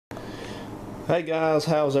Hey guys,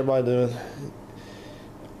 how's everybody doing?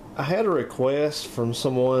 I had a request from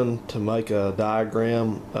someone to make a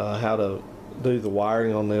diagram how to do the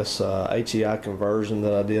wiring on this HEI conversion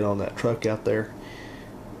that I did on that truck out there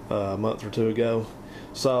a month or two ago.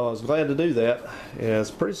 So I was glad to do that. Yeah,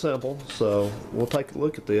 it's pretty simple, so we'll take a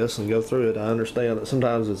look at this and go through it. I understand that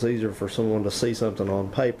sometimes it's easier for someone to see something on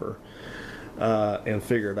paper and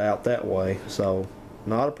figure it out that way, so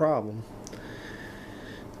not a problem.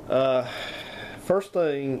 First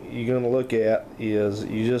thing you're going to look at is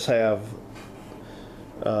you just have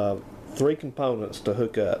three components to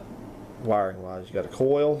hook up wiring wise. You got a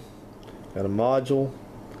coil, got a module,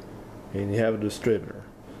 and you have a distributor.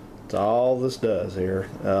 That's all this does here.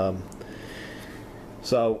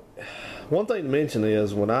 So one thing to mention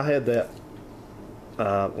is when I had that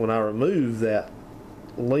when I removed that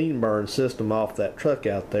Leanburn system off that truck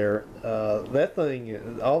out there, that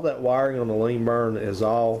thing, all that wiring on the Leanburn is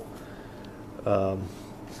all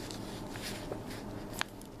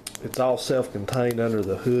it's all self-contained under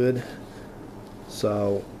the hood.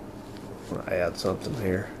 So I'm going to add something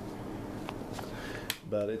here,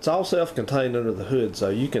 but it's all self-contained under the hood,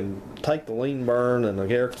 so you can take the Leanburn and the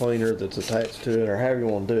air cleaner that's attached to it, or however you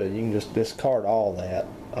want to do it. You can just discard all that.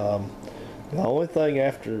 The only thing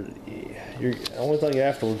afterwards that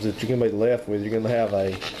you're going to be left with, you're going to have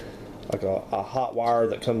a hot wire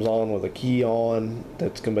that comes on with a key on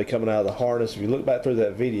that's going to be coming out of the harness. If you look back through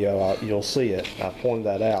that video, you'll see it. I pointed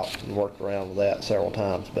that out and worked around with that several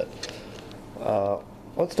times. But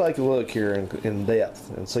let's take a look here in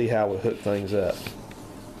depth and see how we hook things up.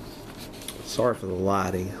 Sorry for the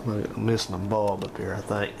lighting. I'm missing a bulb up here, I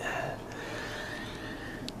think.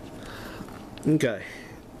 Okay.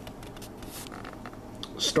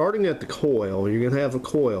 Starting at the coil, you're going to have a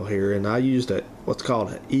coil here, and I used what's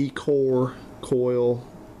called an E-core coil.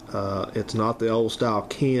 It's not the old style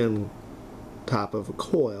can type of a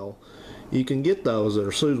coil. You can get those that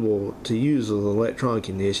are suitable to use with electronic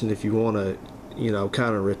ignition if you want to,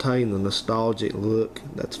 kind of retain the nostalgic look.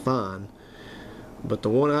 That's fine. But the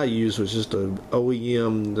one I used was just a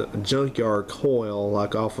OEM junkyard coil,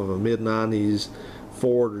 like off of a mid-90s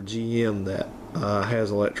Ford or GM that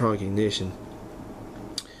has electronic ignition.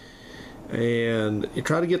 And you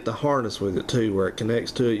try to get the harness with it too, where it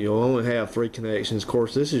connects to it. You'll only have 3 connections. Of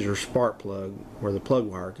course, this is your spark plug where the plug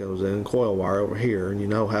wire goes in, coil wire over here, and you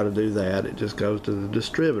know how to do that. It just goes to the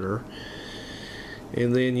distributor.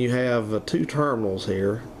 And then you have 2 terminals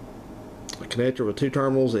here, a connector with 2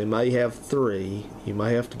 terminals. It may have 3. You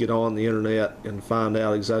may have to get on the internet and find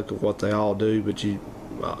out exactly what they all do, but you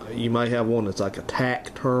may have one that's like a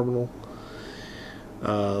TAC terminal.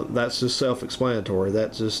 That's just self-explanatory.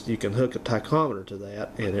 That's just, you can hook a tachometer to that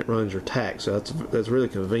and it runs your tach, so that's really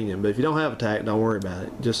convenient. But if you don't have a tach, don't worry about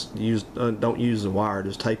it. Just don't use the wire,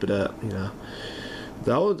 just tape it up.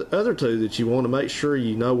 The other 2 that you want to make sure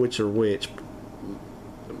you know which are which,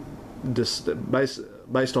 just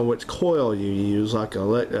based on which coil you use, like a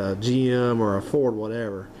GM or a Ford,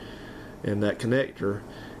 whatever, and that connector,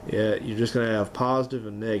 you're just going to have positive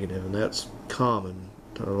and negative, and that's common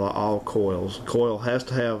to all coils. A coil has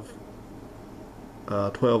to have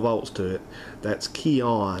 12 volts to it. That's key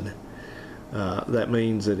on. That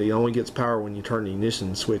means that it only gets power when you turn the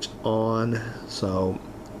ignition switch on. So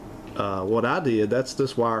what I did, that's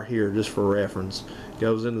this wire here, just for reference,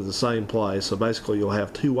 goes into the same place. So basically you'll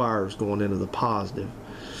have 2 wires going into the positive.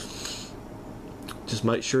 Just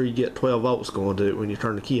make sure you get 12 volts going to it when you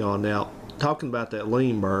turn the key on. Now, talking about that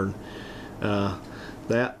Leanburn,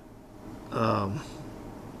 that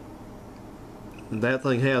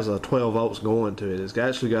thing has a 12 volts going to it. It's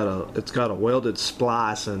actually got a welded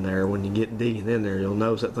splice in there. When you get digging in there, you'll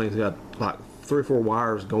notice that thing's got like 3 or 4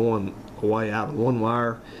 wires going away out of one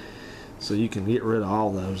wire, so you can get rid of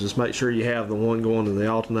all those. Just make sure you have the one going to the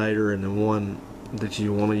alternator and the one that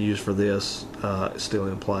you want to use for this still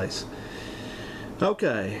in place.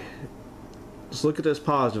 Okay, let's look at this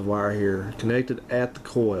positive wire here, connected at the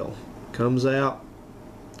coil. Comes out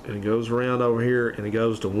and it goes around over here and it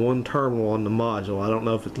goes to one terminal on the module. I don't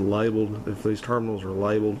know if it's labeled, if these terminals are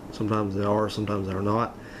labeled. Sometimes they are, sometimes they're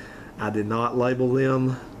not. I did not label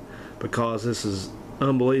them because this is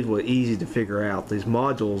unbelievably easy to figure out. These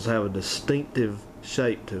modules have a distinctive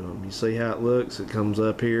shape to them. You see how it looks? It comes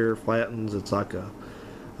up here, flattens. It's like I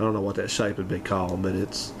don't know what that shape would be called, but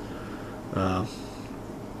it's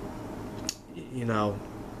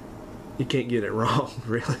you can't get it wrong,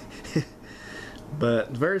 really. But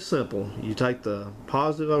it's very simple. You take the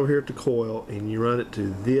positive over here at the coil and you run it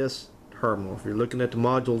to this terminal. If you're looking at the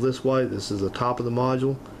module this way, this is the top of the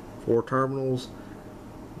module, 4 terminals,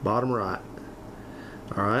 bottom right.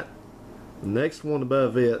 Alright, The next one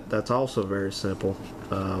above it, that's also very simple.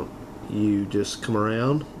 You just come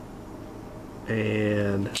around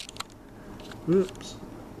and oops,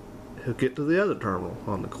 hook it to the other terminal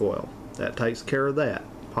on the coil. That takes care of that.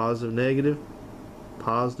 Positive, negative,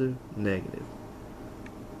 positive, negative.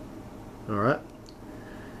 Alright.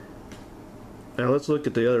 Now let's look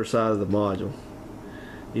at the other side of the module.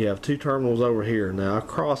 You have two terminals over here. Now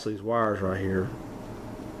across these wires right here,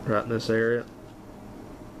 right in this area.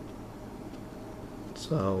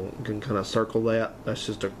 So you can kind of circle that. That's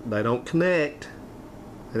just they don't connect.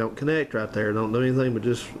 They don't connect right there. Don't do anything but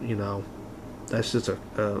just, you know, that's just a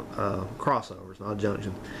crossover. It's not a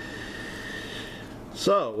junction.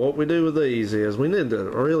 So what we do with these is we need to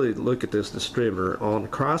really look at this distributor. On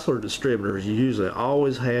Chrysler distributors, you usually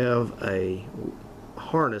always have a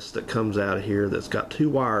harness that comes out of here that's got two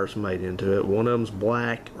wires made into it. One of them's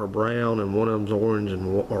black or brown and one of them's orange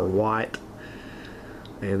or white.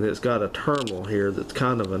 And it's got a terminal here that's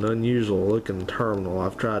kind of an unusual looking terminal.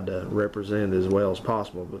 I've tried to represent it as well as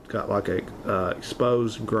possible, but it's got like a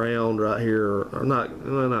exposed ground right here, or not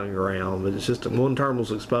ground, but it's just one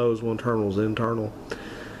terminal's exposed, one terminal's internal,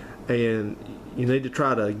 and you need to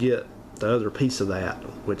try to get the other piece of that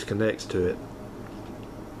which connects to it.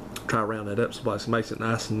 Try to round that up someplace, makes it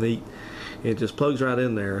nice and neat. It just plugs right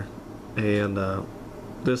in there, and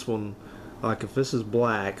this one, like if this is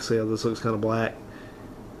black, see how this looks kind of black?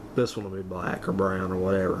 This one will be black or brown or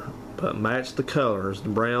whatever, but match the colors, the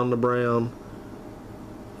brown to brown,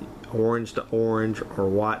 orange to orange, or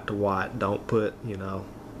white to white. Don't put, you know,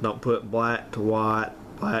 don't put black to white,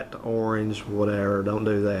 black to orange, whatever. Don't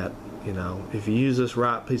do that. You know, if you use this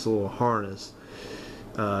right piece of little harness,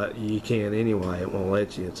 you can anyway. It won't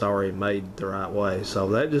let you. It's already made the right way. So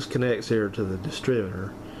that just connects here to the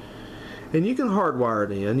distributor, and you can hardwire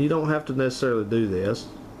it in. You don't have to necessarily do this.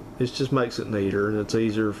 It just makes it neater, and it's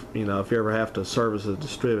easier, you know, if you ever have to service a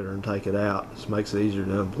distributor and take it out, it just makes it easier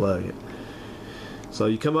to unplug it. So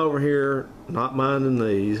you come over here, not minding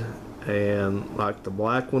these, and like the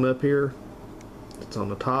black one up here, it's on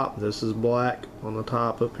the top. This is black on the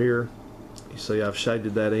top up here. You see I've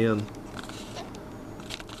shaded that in.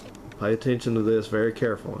 Pay attention to this very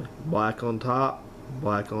carefully. Black on top,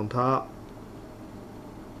 black on top,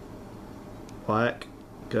 black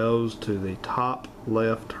goes to the top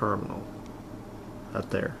left terminal right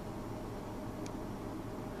there.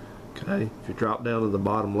 Okay, if you drop down to the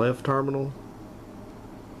bottom left terminal,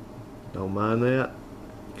 don't mind that,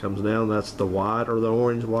 comes down, that's the white or the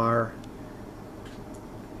orange wire,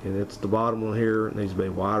 and it's the bottom one here. It needs to be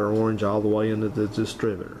white or orange all the way into the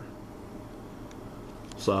distributor.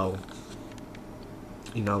 So,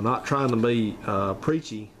 you know, not trying to be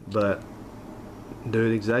preachy, but do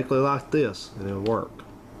it exactly like this and it'll work.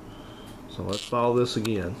 So let's follow this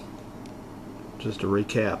again. Just to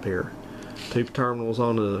recap here. Two terminals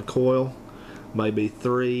on the coil, maybe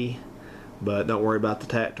three, but don't worry about the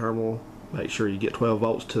tack terminal. Make sure you get 12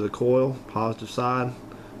 volts to the coil, positive side,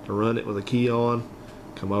 to run it with a key on.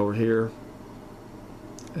 Come over here.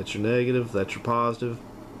 That's your negative, that's your positive.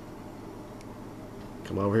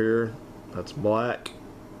 Come over here, that's black.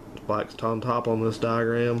 Black's on top on this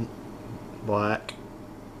diagram. Black,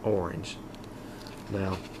 orange.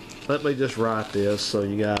 Now, let me just write this so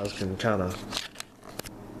you guys can kind of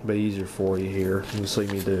be easier for you here. You can see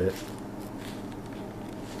me do it.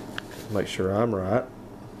 Make sure I'm right.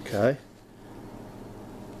 Okay.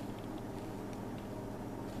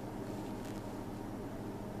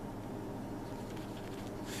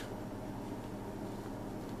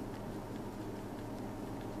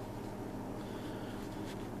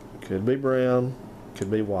 Could be brown, could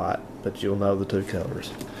be white, but you'll know the two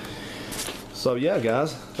colors. So yeah,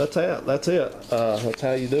 guys, that's it. That's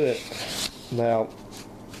how you do it. Now,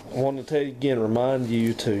 I want to tell you again, remind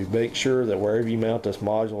you to make sure that wherever you mount this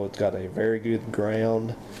module, it's got a very good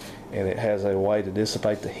ground, and it has a way to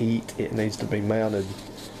dissipate the heat. It needs to be mounted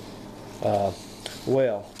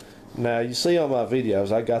well. Now, you see on my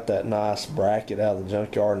videos, I got that nice bracket out of the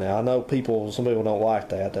junkyard. Now, I know some people don't like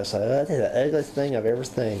that. They say, oh, that's the ugliest thing I've ever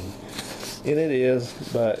seen. And it is,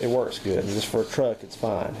 but it works good. Just for a truck, it's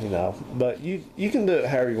fine, you know. But you can do it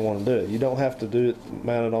however you want to do it. You don't have to do it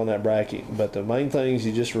mounted on that bracket. But the main things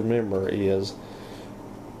you just remember is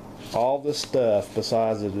all the stuff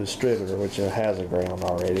besides the distributor, which has a ground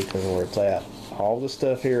already because of where it's at. All the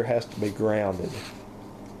stuff here has to be grounded.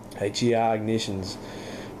 HEI ignitions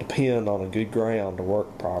depend on a good ground to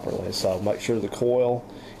work properly. So make sure the coil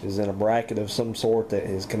is in a bracket of some sort that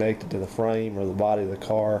is connected to the frame or the body of the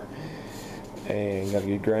car, and got a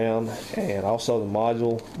good ground. And also the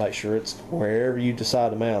module, make sure it's wherever you decide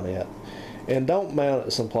to mount it. And don't mount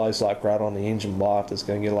it someplace like right on the engine block that's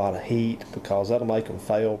going to get a lot of heat, because that'll make them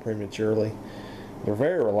fail prematurely. They're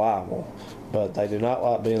very reliable, but they do not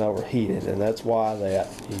like being overheated, and that's why that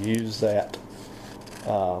you use that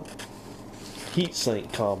heat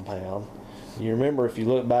sink compound. You remember, if you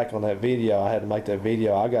look back on that video, I had to make that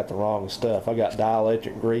video, I got the wrong stuff. I got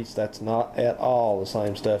dielectric grease. That's not at all the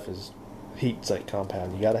same stuff as heat sink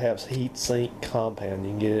compound. You got to have heat sink compound.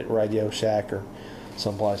 You can get it at Radio Shack or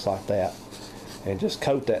someplace like that, and just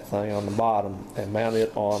coat that thing on the bottom and mount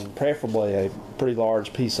it on preferably a pretty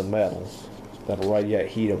large piece of metal that'll radiate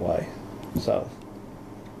heat away. So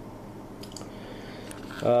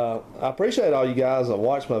I appreciate all you guys that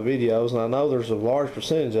watch my videos, and I know there's a large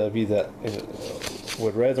percentage of you that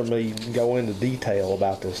would rather me go into detail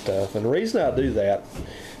about this stuff. And the reason I do that,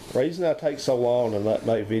 the reason I take so long to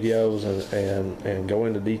make videos and go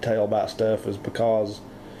into detail about stuff, is because,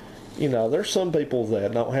 you know, there's some people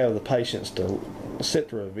that don't have the patience to sit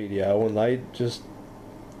through a video, and they just,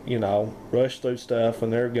 you know, rush through stuff,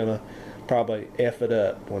 and they're gonna probably F it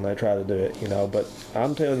up when they try to do it, you know. But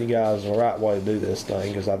I'm telling you guys the right way to do this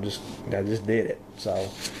thing, because I just did it. So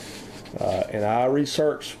and I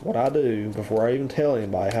research what I do before I even tell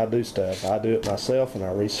anybody how to do stuff. I do it myself, and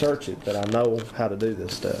I research it, that I know how to do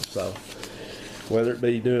this stuff. So whether it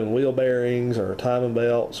be doing wheel bearings or timing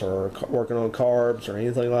belts or working on carbs or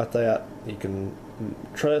anything like that, you can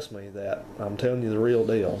trust me that I'm telling you the real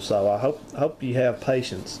deal. So I hope you have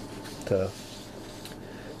patience to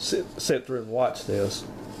sit through and watch this.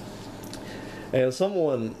 And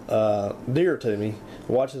someone dear to me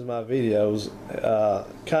watches my videos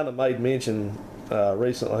kind of made mention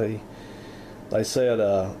recently. They said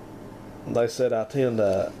I tend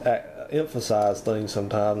to emphasize things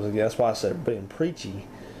sometimes, and that's why I said being preachy.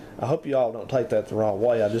 I hope you all don't take that the wrong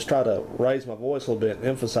way. I just try to raise my voice a little bit and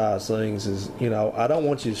emphasize things. Is, you know, I don't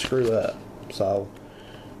want you to screw up. So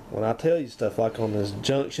when I tell you stuff like on this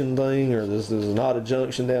junction thing, or this is not a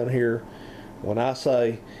junction down here, when I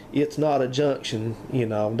say it's not a junction, you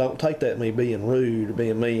know, don't take that me being rude or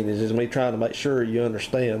being mean. It's just me trying to make sure you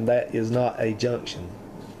understand that is not a junction.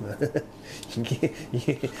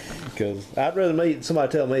 Because I'd rather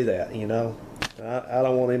somebody tell me that, you know. I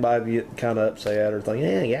don't want anybody to get kind of upset or think,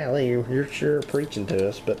 yeah, golly, you're sure preaching to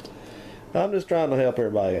us. But I'm just trying to help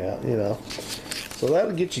everybody out, you know. So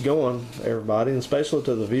that'll get you going, everybody, and especially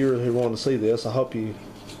to the viewers who want to see this. I hope you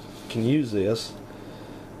can use this.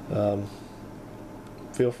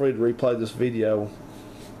 Feel free to replay this video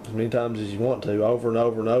as many times as you want to, over and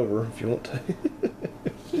over and over if you want to.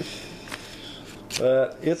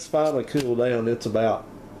 It's finally cooled down. It's about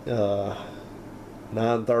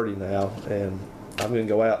 9:30 now, and I'm going to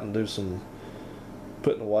go out and do some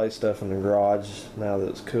putting away stuff in the garage now that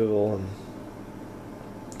it's cool and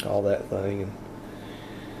all that thing. And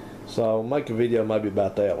so I'll make a video maybe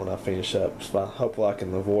about that when I finish up. So hopefully I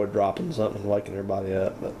can avoid dropping something and waking everybody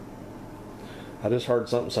up. But I just heard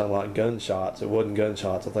something sound like gunshots. It wasn't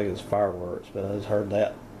gunshots. I think it was fireworks, but I just heard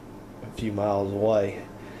that a few miles away.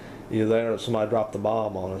 Either there or somebody dropped the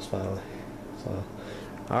bomb on us finally. So,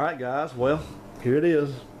 alright guys, well, here it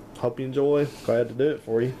is. Hope you enjoy. Glad to do it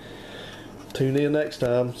for you. Tune in next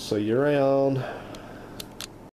time. See you around.